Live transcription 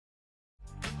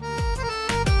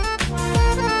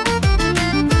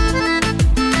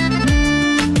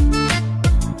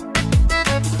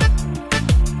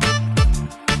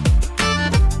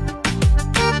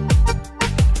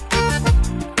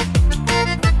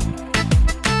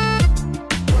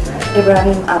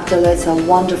Ibrahim Abdallah, it's a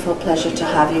wonderful pleasure to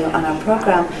have you on our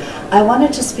program. I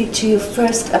wanted to speak to you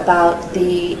first about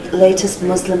the latest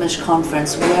Muslimish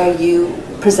conference where you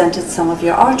presented some of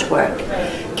your artwork.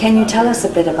 Can you tell us a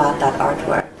bit about that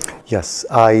artwork? Yes,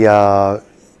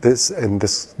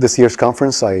 this year's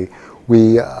conference, I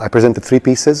presented 3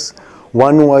 pieces.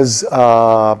 One was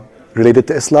related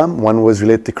to Islam, one was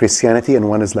related to Christianity, and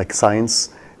one is like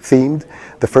science themed.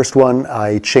 The first one,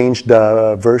 I changed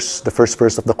the first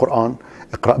verse of the Quran.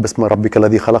 اقرأ باسم ربك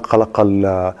الذي خلق خلق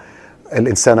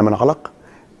الإنسان من علق.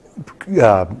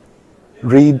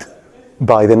 Read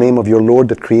by the name of your Lord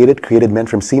that created men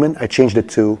from semen. I changed it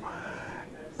to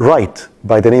write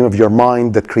by the name of your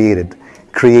mind that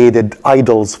created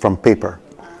idols from paper.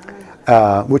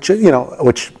 Which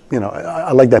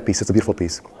I like that piece. It's a beautiful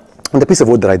piece. And the piece of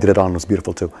wood that I did it on was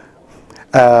beautiful too.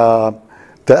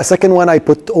 The second one, I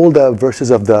put all the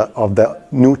verses of the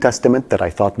New Testament that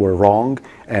I thought were wrong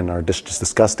and are just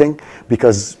disgusting,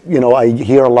 because I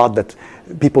hear a lot that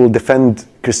people defend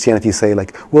Christianity, say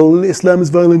like, well, Islam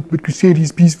is violent but Christianity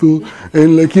is peaceful,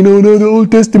 and like no, the Old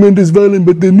Testament is violent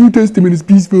but the New Testament is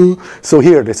peaceful. So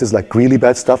here, this is like really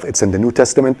bad stuff. It's in the New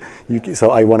Testament, so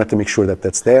I wanted to make sure that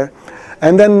that's there.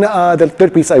 And then the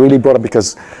third piece I really brought up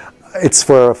because it's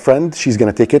for a friend. She's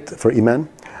gonna take it for Iman.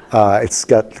 It's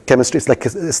got chemistry.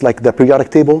 It's like the periodic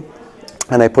table,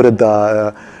 and I put it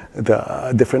the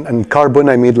different, and carbon.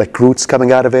 I made like roots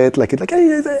coming out of it.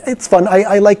 It's fun.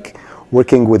 I like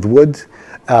working with wood.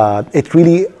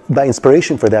 The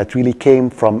inspiration for that really came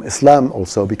from Islam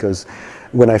also, because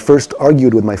when I first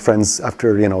argued with my friends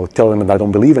after telling them I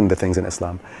don't believe in the things in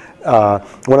Islam,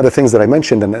 one of the things that I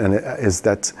mentioned is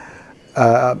that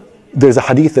there's a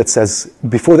hadith that says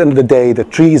before the end of the day the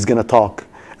tree is going to talk.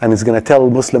 And it's going to tell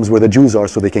Muslims where the Jews are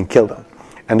so they can kill them.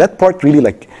 And that part really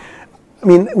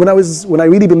when I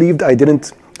really believed, I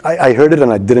heard it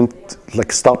and it didn't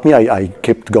stop me. I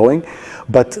kept going.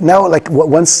 But now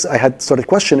once I had started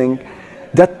questioning,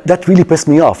 that really pissed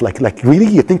me off. Really,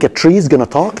 you think a tree is going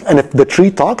to talk? And if the tree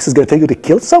talks, it's going to tell you to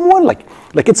kill someone? Like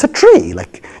it's a tree.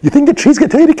 You think the tree is going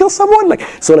to tell you to kill someone?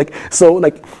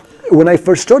 When I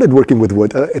first started working with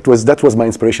wood, that was my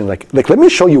inspiration. Let me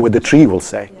show you what the tree will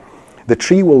say. The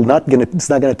tree it's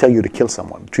not gonna tell you to kill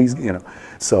someone. Trees,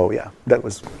 So yeah, that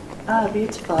was.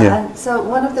 Beautiful. Yeah. And so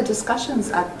one of the discussions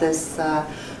at this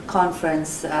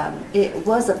conference, it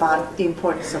was about the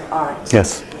importance of art.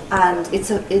 Yes. And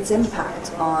its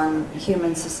impact on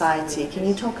human society. Can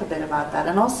you talk a bit about that?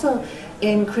 And also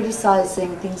in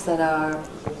criticizing things that are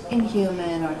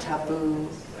inhuman or taboo.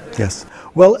 Yes.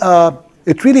 Well,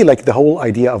 it really the whole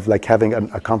idea of having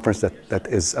a conference that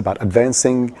is about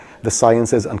advancing the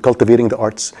sciences and cultivating the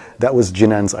arts. That was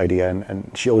Jinan's idea,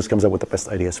 and she always comes up with the best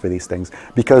ideas for these things,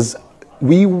 because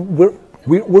we don't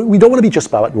want to be just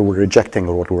about what we're rejecting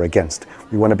or what we're against.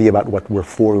 We want to be about what we're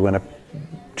for. We want to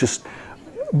just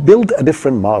build a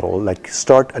different model,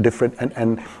 start a different,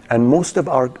 and most of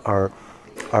our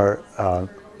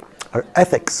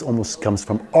ethics almost comes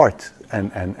from art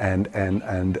and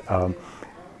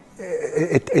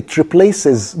it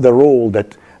replaces the role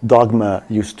that dogma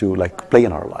used to play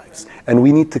in our lives, and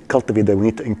we need to cultivate that. We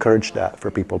need to encourage that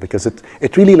for people, because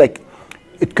it really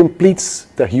it completes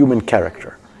the human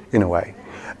character in a way,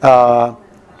 and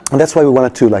that's why we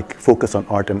wanted to focus on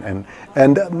art,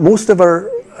 and most of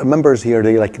our members here,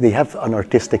 they have an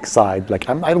artistic side.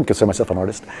 I don't consider myself an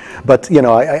artist, but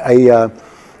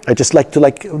I just like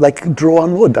to draw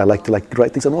on wood. I like to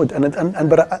write things on wood,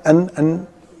 and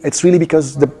it's really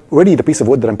because already the piece of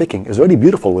wood that I'm picking is already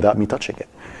beautiful without me touching it.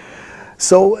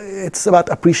 So it's about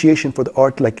appreciation for the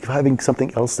art, having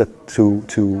something else that to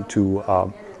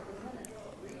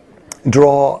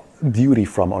draw beauty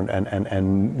from,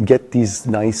 and get these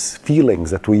nice feelings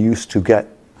that we used to get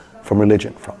from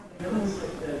religion from.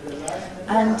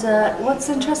 And what's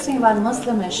interesting about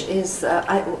Muslimish is,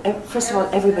 first of all,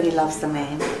 everybody loves the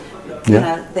name.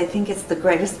 They think it's the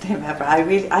greatest name ever.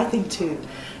 I think too.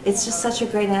 It's just such a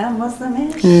great name,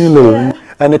 Muslimish. Yeah.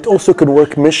 And it also could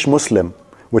work Mish Muslim,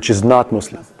 which is not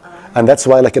Muslim. And that's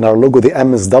why in our logo, the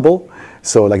M is double.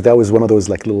 So that was one of those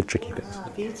little tricky things.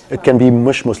 It can be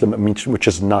Mish Muslim, which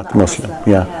is not Muslim.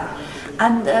 Yeah.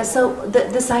 And so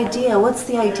this idea, what's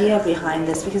the idea behind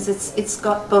this? Because it's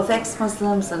got both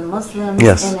ex-Muslims and Muslims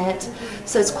in it.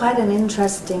 So it's quite an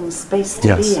interesting space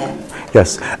to be in.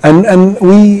 Yes. And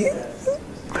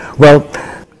well,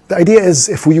 the idea is,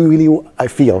 I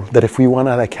feel that if we want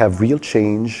to have real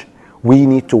change, we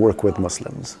need to work with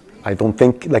Muslims. I don't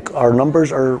think, our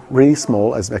numbers are really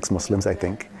small as ex-Muslims, I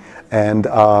think. And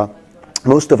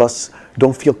most of us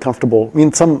don't feel comfortable.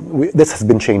 This has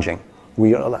been changing.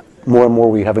 We are more and more,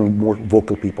 we're having more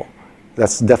vocal people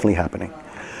That's definitely happening.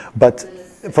 But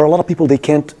for a lot of people, they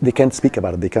can't speak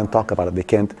about it. They can't talk about it. They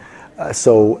can't.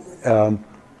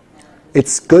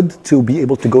 It's good to be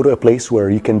able to go to a place where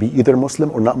you can be either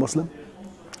Muslim or not Muslim.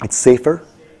 It's safer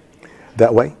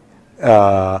that way.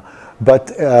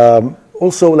 But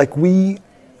also, like we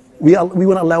want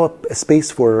to allow a space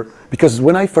for, because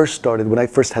when I first started, when I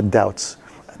first had doubts,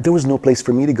 there was no place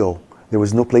for me to go. There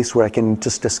was no place where I can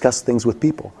just discuss things with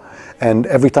people. And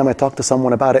every time I talk to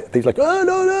someone about it, they're like, oh,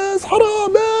 no, that's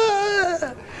haram.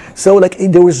 So like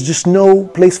there was just no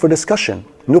place for discussion,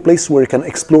 no place where I can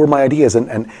explore my ideas,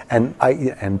 and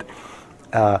I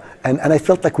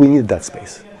felt like we needed that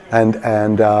space. And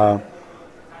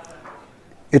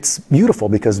it's beautiful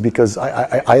because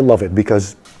I love it,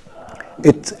 because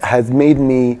it has made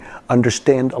me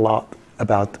understand a lot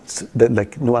about the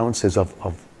like nuances of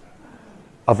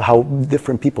how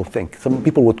different people think. Some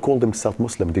people would call themselves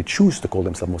Muslim. They choose to call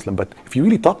themselves Muslim. But if you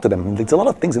really talk to them, there's a lot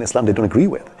of things in Islam they don't agree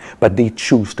with. But they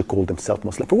choose to call themselves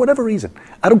Muslim for whatever reason.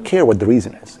 I don't care what the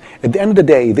reason is. At the end of the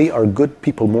day, they are good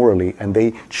people morally, and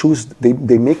they choose.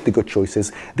 They make the good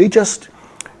choices. They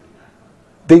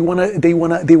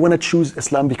wanna choose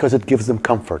Islam because it gives them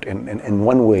comfort in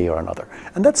one way or another,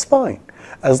 and that's fine,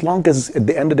 as long as at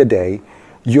the end of the day,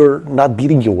 you're not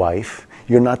beating your wife.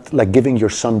 You're not like giving your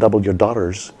son double your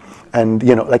daughters, and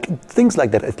you know, like things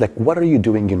like that. It's like, what are you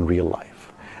doing in real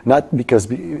life? Not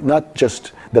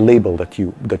just the label that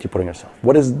you put on yourself.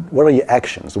 What are your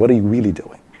actions? What are you really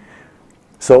doing?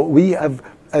 So we have,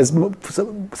 as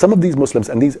some of these Muslims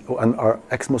and our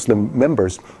ex-Muslim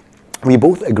members, we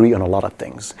both agree on a lot of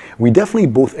things. We definitely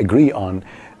both agree on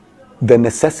the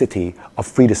necessity of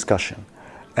free discussion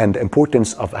and the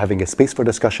importance of having a space for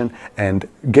discussion and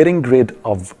getting rid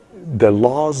of the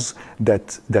laws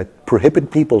that prohibit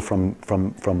people from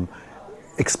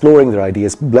exploring their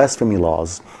ideas, blasphemy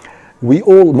laws. We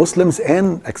all, Muslims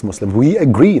and ex-Muslims, we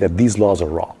agree that these laws are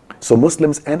wrong. So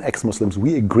Muslims and ex-Muslims,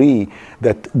 we agree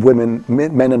that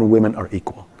men and women are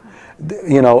equal.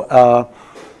 You know,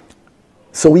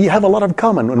 so we have a lot in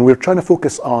common, and we're trying to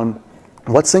focus on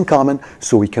what's in common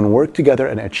so we can work together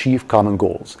and achieve common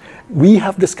goals. We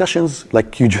have discussions,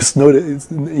 like you just noticed,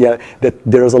 that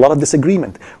there is a lot of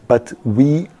disagreement, but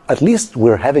at least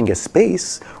we're having a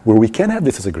space where we can have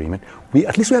this disagreement.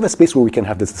 At least we have a space where we can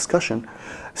have this discussion.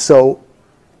 So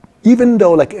even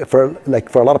though for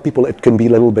a lot of people it can be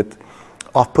a little bit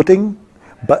off-putting,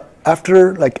 but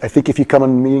after I think if you come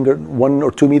on meeting or one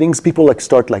or two meetings, people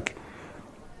start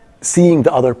seeing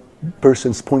the other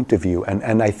person's point of view,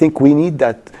 and I think we need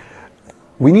that.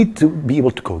 We need to be able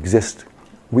to coexist.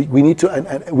 We need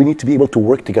to be able to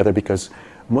work together, because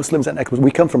Muslims and ex-Muslims,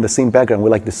 we come from the same background. We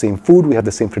like the same food. We have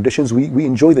the same traditions. We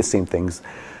enjoy the same things.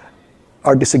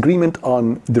 Our disagreement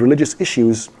on the religious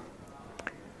issues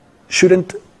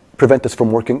shouldn't prevent us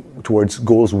from working towards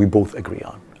goals we both agree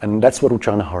on, and that's what we're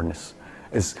trying to harness.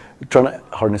 Is trying to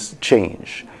harness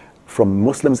change from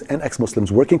Muslims and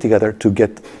ex-Muslims working together to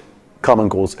get common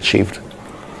goals achieved.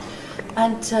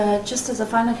 And just as a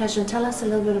final question, tell us a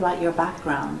little bit about your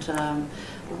background,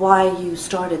 why you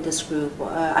started this group.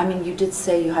 I mean, you did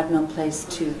say you had no place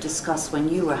to discuss when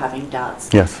you were having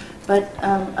doubts. Yes. But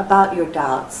about your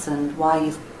doubts and why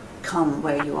you've come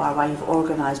where you are, why you've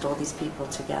organized all these people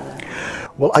together.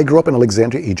 Well, I grew up in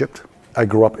Alexandria, Egypt. I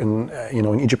grew up in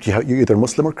Egypt, you're either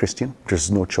Muslim or Christian.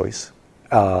 There's no choice.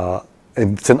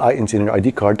 And it's in your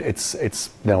ID card. It's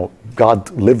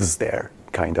God lives there,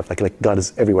 kind of like God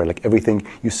is everywhere. Like everything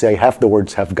you say, half the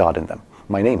words have God in them.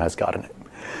 My name has God in it.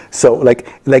 So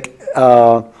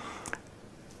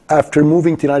after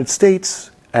moving to the United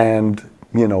States and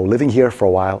living here for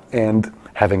a while and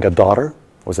having a daughter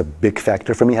was a big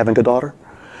factor for me. Having a daughter,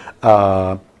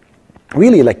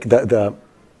 really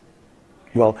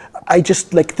I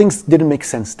just things didn't make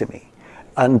sense to me.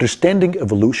 Understanding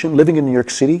evolution, living in New York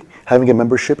City, having a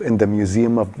membership in the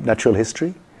Museum of Natural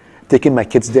History, taking my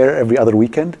kids there every other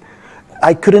weekend,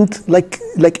 I couldn't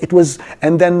it was.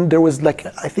 And then there was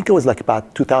I think it was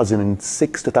about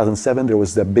 2006, 2007. There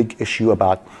was the big issue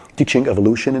about teaching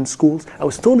evolution in schools. I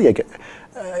was totally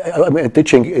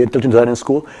teaching intelligent design in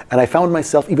school, and I found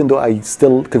myself, even though I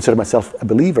still consider myself a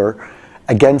believer,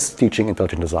 against teaching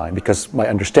intelligent design because my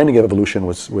understanding of evolution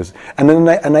was. And then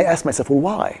I asked myself, well,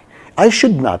 why? I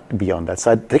should not be on that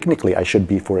side. Technically, I should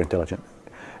be for intelligent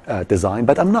design,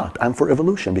 but I'm not. I'm for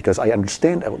evolution because I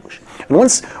understand evolution. And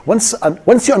once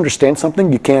you understand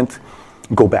something, you can't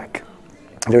go back.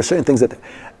 There are certain things that,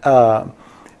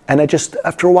 and I just,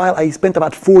 after a while, I spent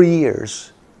about 4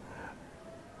 years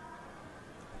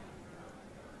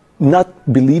not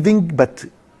believing, but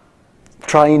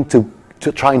trying to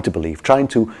believe, trying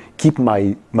to keep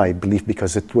my belief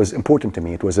because it was important to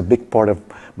me. It was a big part of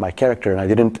my character, and I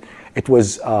didn't. It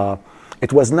was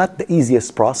not the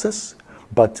easiest process,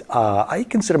 but I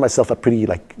consider myself a pretty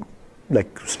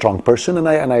like strong person, and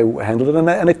I handled it.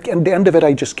 And at the end of it,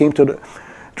 I just came to the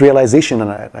realization,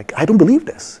 and I don't believe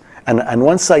this. And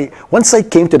once I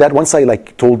came to that, once I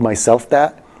like told myself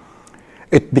that,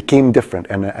 it became different.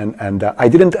 And I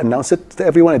didn't announce it to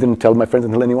everyone. I didn't tell my friends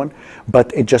and tell anyone,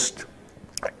 but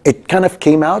it kind of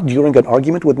came out during an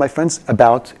argument with my friends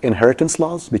about inheritance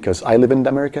laws, because I live in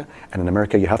America, and in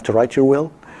America you have to write your will.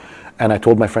 And I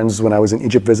told my friends when I was in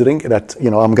Egypt visiting that,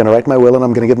 you know, I'm going to write my will and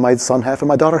I'm going to give my son half and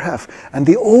my daughter half. And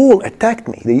they all attacked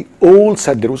me. They all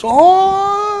said there was,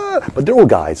 but they're all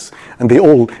guys, and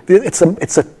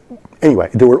anyway,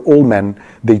 they were all men.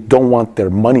 They don't want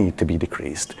their money to be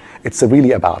decreased. It's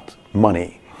really about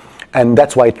money, and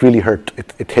that's why it really hurt.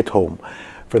 It hit home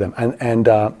for them. And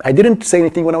I didn't say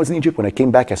anything when I was in Egypt. When I came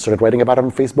back, I started writing about it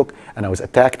on Facebook, and I was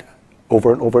attacked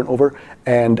over and over and over.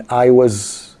 And I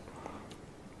was,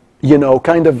 you know,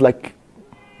 kind of like,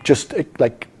 just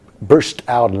like burst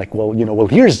out and like, well, you know, well,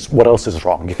 here's what else is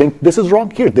wrong. You think this is wrong?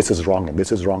 Here, this is wrong, and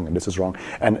this is wrong, and this is wrong.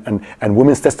 And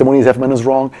women's testimonies of men is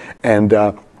wrong, and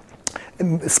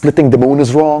splitting the moon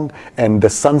is wrong, and the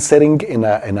sun setting in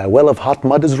a well of hot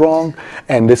mud is wrong,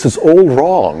 and this is all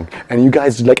wrong. And you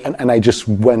guys like, and I just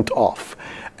went off,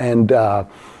 and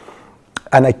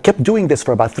I kept doing this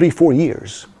for about 3-4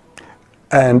 years.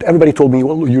 And everybody told me,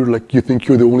 well, you think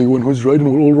you're the only one who's right and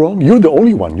we're all wrong? You're the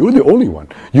only one. You're the only one.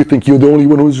 You think you're the only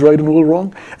one who's right and we're all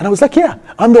wrong? And I was like, yeah,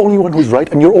 I'm the only one who's right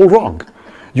and you're all wrong.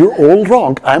 You're all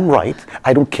wrong. I'm right.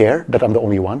 I don't care that I'm the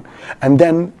only one. And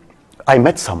then I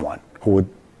met someone who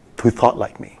thought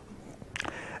like me.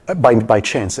 By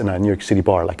chance in a New York City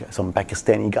bar, like some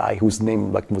Pakistani guy whose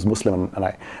name like was Muslim,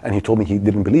 and he told me he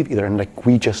didn't believe either, and like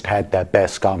we just had that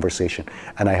best conversation,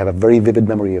 and I have a very vivid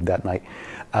memory of that night.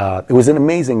 It was an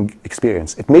amazing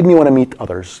experience. It made me want to meet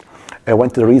others. I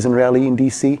went to the Reason Rally in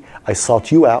DC. I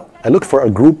sought you out. I looked for a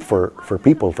group for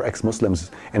people, for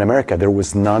ex-Muslims in America. There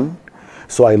was none,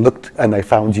 so I looked and I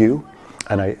found you,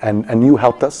 and you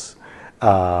helped us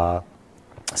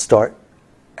start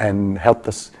and helped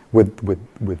us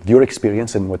with your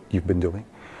experience and what you've been doing.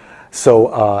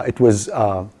 So it was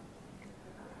and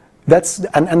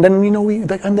then, you know,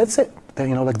 and that's it. Then,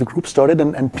 you know, like the group started,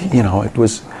 and you know, it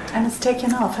was. And it's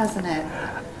taken off, hasn't it?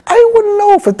 I wouldn't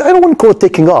know if I don't want to call it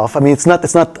taking off. I mean, it's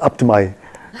not up to my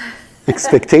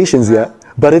expectations yet,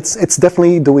 but it's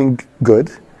definitely doing good.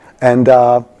 And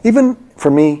even for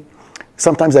me,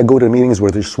 sometimes I go to meetings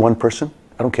where there's one person.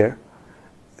 I don't care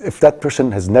if that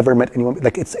person has never met anyone.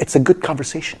 Like it's a good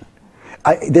conversation.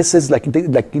 This is like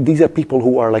these are people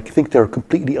who are like think they're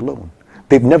completely alone.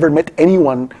 They've never met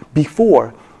anyone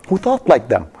before who thought like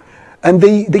them. And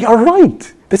they are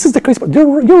right. This is the crazy part.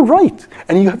 You're right.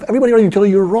 And you have everybody around you tell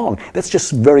you you're wrong. That's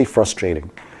just very frustrating.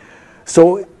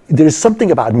 So there's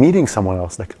something about meeting someone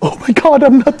else like, oh my God,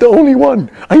 I'm not the only one.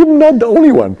 I am not the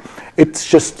only one. It's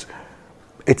just,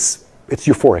 it's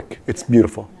euphoric. It's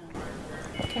beautiful.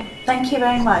 Okay. Thank you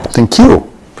very much. Thank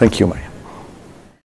you. Thank you, Maryam.